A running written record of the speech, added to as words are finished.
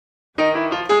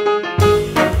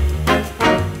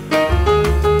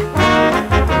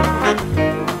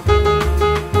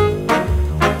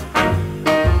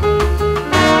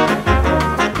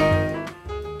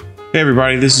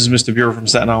everybody, this is Mr. Buro from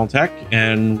Staten Tech,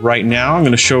 and right now I'm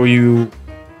going to show you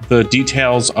the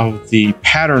details of the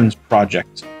patterns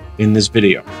project in this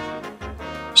video.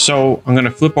 So I'm going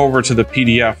to flip over to the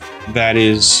PDF that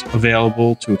is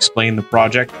available to explain the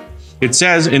project. It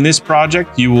says in this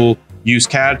project you will use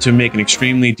CAD to make an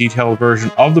extremely detailed version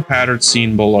of the pattern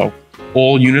seen below.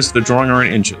 All units of the drawing are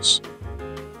in inches.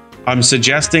 I'm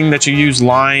suggesting that you use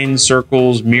lines,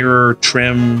 circles, mirror,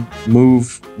 trim,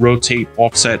 move, rotate,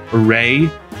 offset, array.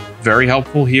 Very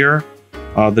helpful here.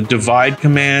 The divide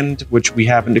command, which we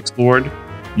haven't explored,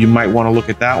 you might want to look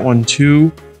at that one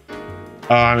too.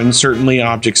 And certainly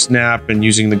object snap and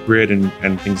using the grid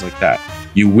and things like that.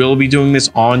 You will be doing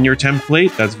this on your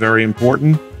template. That's very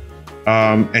important.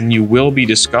 And you will be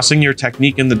discussing your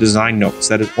technique in the design notes.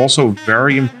 That is also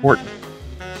very important.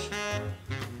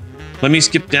 Let me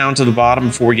skip down to the bottom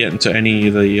before we get into any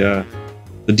of the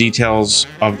details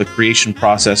of the creation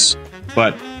process.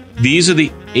 But these are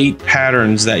the 8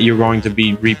 patterns that you're going to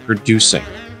be reproducing.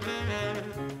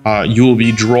 You will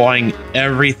be drawing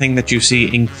everything that you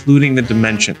see, including the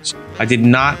dimensions. I did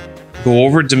not go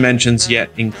over dimensions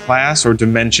yet in class or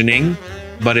dimensioning,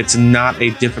 but it's not a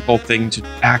difficult thing to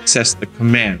access the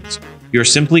commands. You're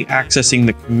simply accessing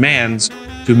the commands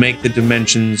to make the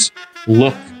dimensions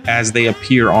look as they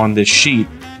appear on this sheet.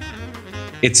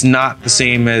 It's not the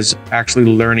same as actually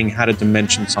learning how to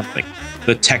dimension something.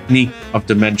 The technique of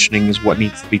dimensioning is what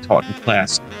needs to be taught in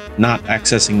class, not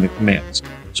accessing the commands.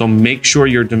 So make sure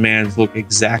your demands look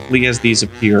exactly as these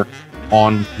appear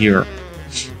on here.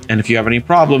 And if you have any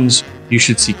problems, you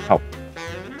should seek help.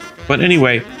 But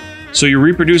anyway, so you're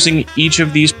reproducing each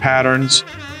of these patterns.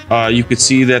 You could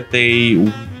see that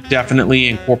they definitely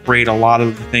incorporate a lot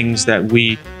of the things that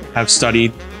we have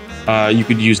studied. You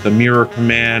could use the mirror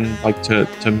command, like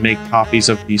to make copies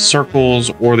of these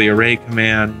circles, or the array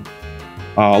command.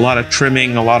 A lot of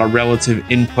trimming, a lot of relative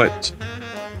input,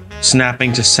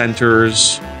 snapping to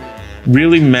centers,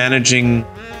 really managing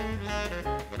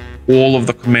all of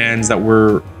the commands that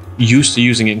we're used to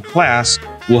using in class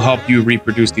will help you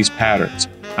reproduce these patterns.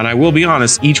 And I will be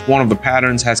honest, each one of the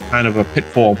patterns has kind of a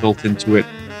pitfall built into it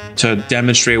to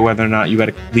demonstrate whether or not you had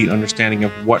a complete understanding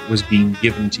of what was being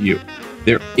given to you.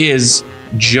 There is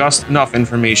just enough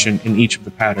information in each of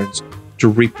the patterns to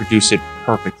reproduce it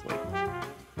perfectly.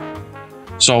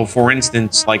 So for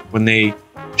instance, like when they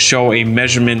show a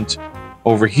measurement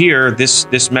over here,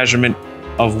 this measurement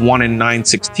of 1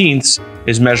 9/16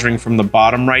 is measuring from the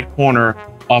bottom right corner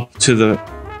up to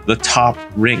the top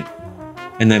ring.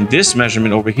 And then this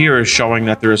measurement over here is showing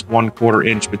that there is 1/4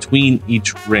 inch between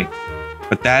each ring.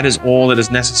 But that is all that is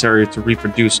necessary to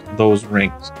reproduce those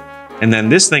rings. And then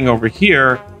this thing over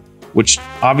here, which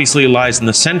obviously lies in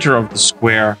the center of the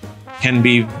square, can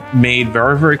be made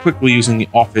very, very quickly using the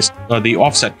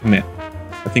offset command.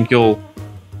 I think you'll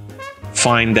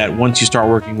find that once you start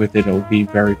working with it, it'll be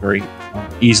very, very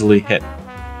easily hit.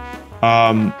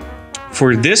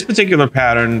 For this particular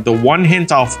pattern, the one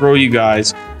hint I'll throw you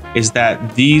guys is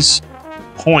that these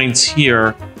points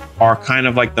here are kind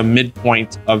of like the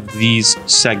midpoint of these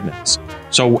segments.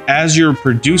 So as you're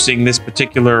producing this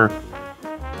particular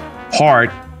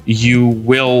part, you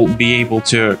will be able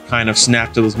to kind of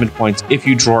snap to those midpoints if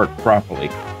you draw it properly.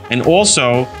 And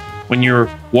also, when you're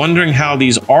wondering how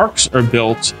these arcs are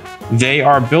built, they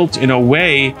are built in a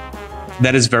way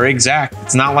that is very exact.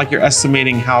 It's not like you're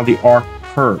estimating how the arc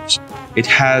curves. It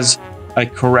has a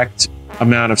correct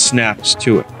amount of snaps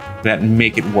to it that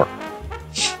make it work.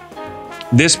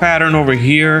 This pattern over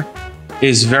here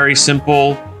is very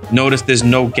simple. Notice there's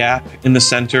no gap in the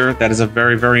center. That is a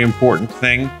very, very important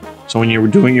thing. So when you're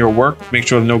doing your work, make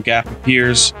sure no gap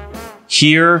appears.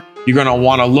 Here, you're going to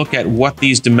want to look at what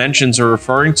these dimensions are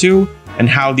referring to and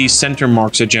how these center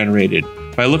marks are generated.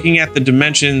 By looking at the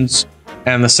dimensions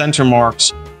and the center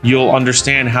marks, you'll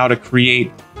understand how to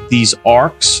create these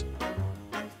arcs,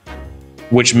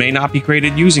 which may not be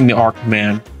created using the arc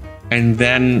command, and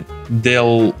then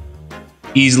they'll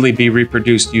easily be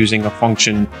reproduced using a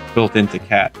function built into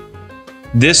CAD.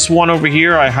 This one over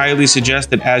here, I highly suggest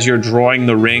that as you're drawing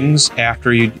the rings,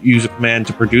 after you use a command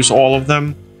to produce all of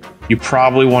them, you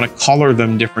probably want to color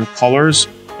them different colors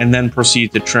and then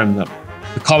proceed to trim them.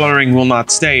 The coloring will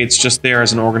not stay, it's just there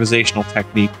as an organizational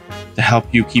technique to help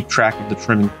you keep track of the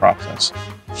trimming process.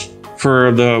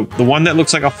 For the one that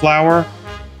looks like a flower,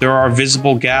 there are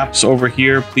visible gaps over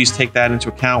here. Please take that into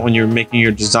account when you're making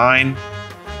your design.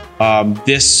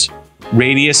 This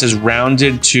radius is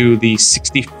rounded to the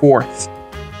 64th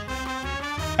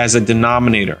as a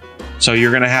denominator. So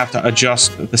you're going to have to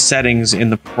adjust the settings in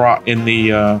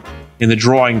the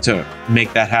drawing to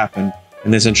make that happen.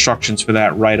 And there's instructions for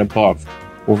that right above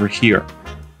over here.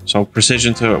 So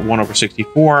precision to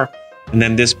 1/64. And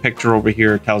then this picture over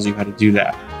here tells you how to do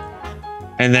that.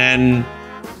 And then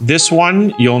this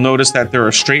one, you'll notice that there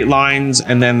are straight lines,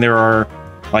 and then there are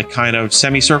like kind of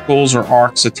semicircles or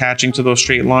arcs attaching to those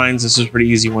straight lines. This is a pretty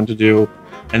easy one to do.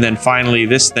 And then finally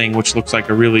this thing, which looks like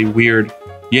a really weird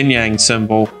yin-yang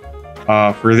symbol.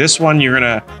 For this one, you're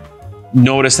gonna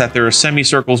notice that there are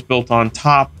semicircles built on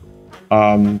top.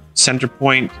 Center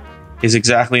point is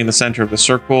exactly in the center of the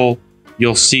circle.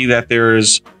 You'll see that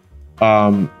there's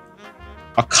a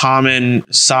common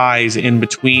size in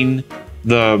between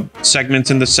the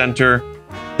segments in the center.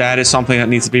 That is something that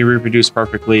needs to be reproduced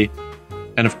perfectly.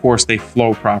 And of course, they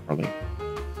flow properly.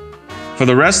 For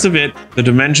the rest of it, the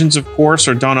dimensions, of course,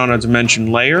 are done on a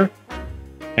dimension layer,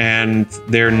 and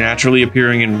they're naturally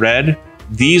appearing in red.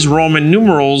 These Roman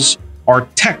numerals are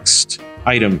text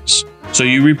items. So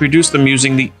you reproduce them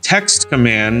using the text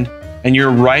command, and you're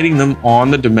writing them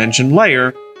on the dimension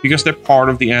layer because they're part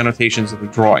of the annotations of the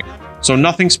drawing. So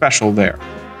nothing special there.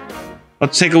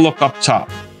 Let's take a look up top.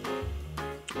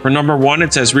 For number 1,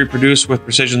 it says reproduce with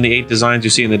precision the 8 designs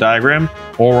you see in the diagram.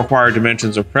 All required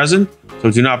dimensions are present. So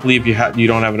do not believe you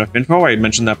don't have enough info. I had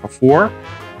mentioned that before.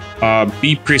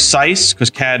 Be precise,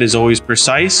 because CAD is always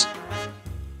precise.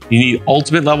 You need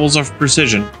ultimate levels of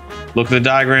precision. Look at the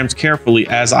diagrams carefully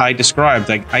as I described.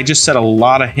 I just said a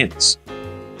lot of hints.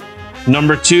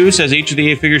 Number 2 says each of the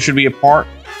 8 figures should be apart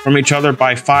from each other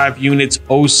by 5 units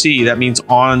OC. That means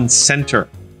on center.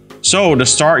 So to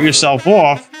start yourself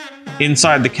off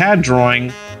inside the CAD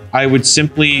drawing, I would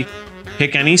simply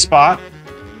pick any spot,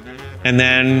 and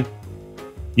then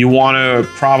you want to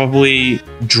probably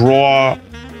draw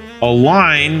a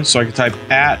line. So I could type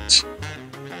at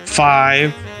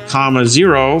 5,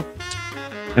 0,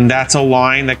 and that's a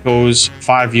line that goes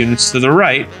 5 units to the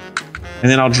right.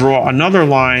 And then I'll draw another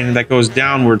line that goes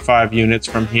downward 5 units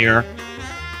from here.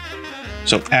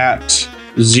 So at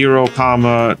 0,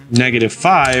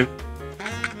 -5.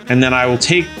 And then I will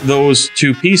take those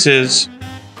 2 pieces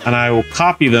and I will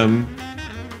copy them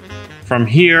from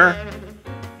here.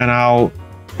 And I'll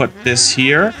put this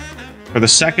here for the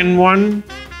second one,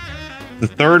 the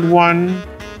third one,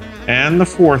 and the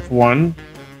fourth one.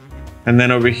 And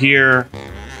then over here,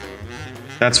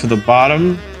 that's for the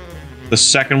bottom, the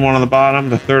second one on the bottom,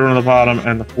 the third one on the bottom,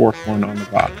 and the fourth one on the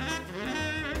bottom.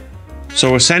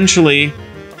 So essentially,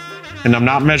 and I'm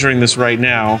not measuring this right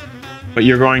now, but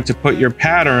you're going to put your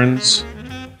patterns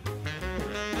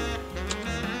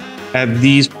at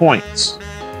these points.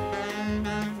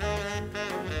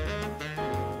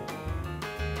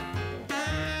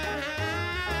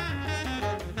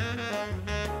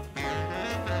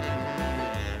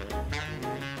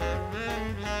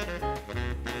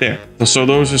 There. So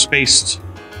those are spaced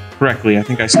correctly. I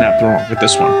think I snapped wrong with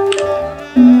this one.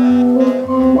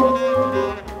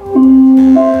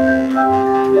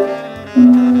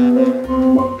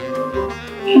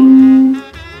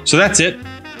 So that's it.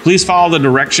 Please follow the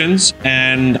directions,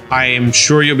 and I am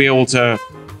sure you'll be able to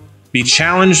be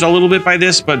challenged a little bit by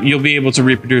this, but you'll be able to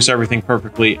reproduce everything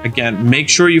perfectly. Again, make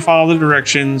sure you follow the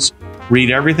directions,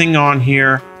 read everything on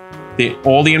here.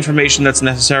 All the information that's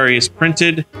necessary is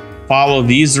printed. Follow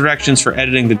these directions for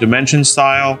editing the dimension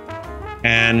style,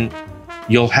 and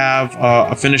you'll have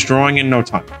a finished drawing in no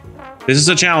time. This is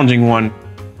a challenging one,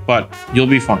 but you'll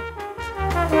be fine.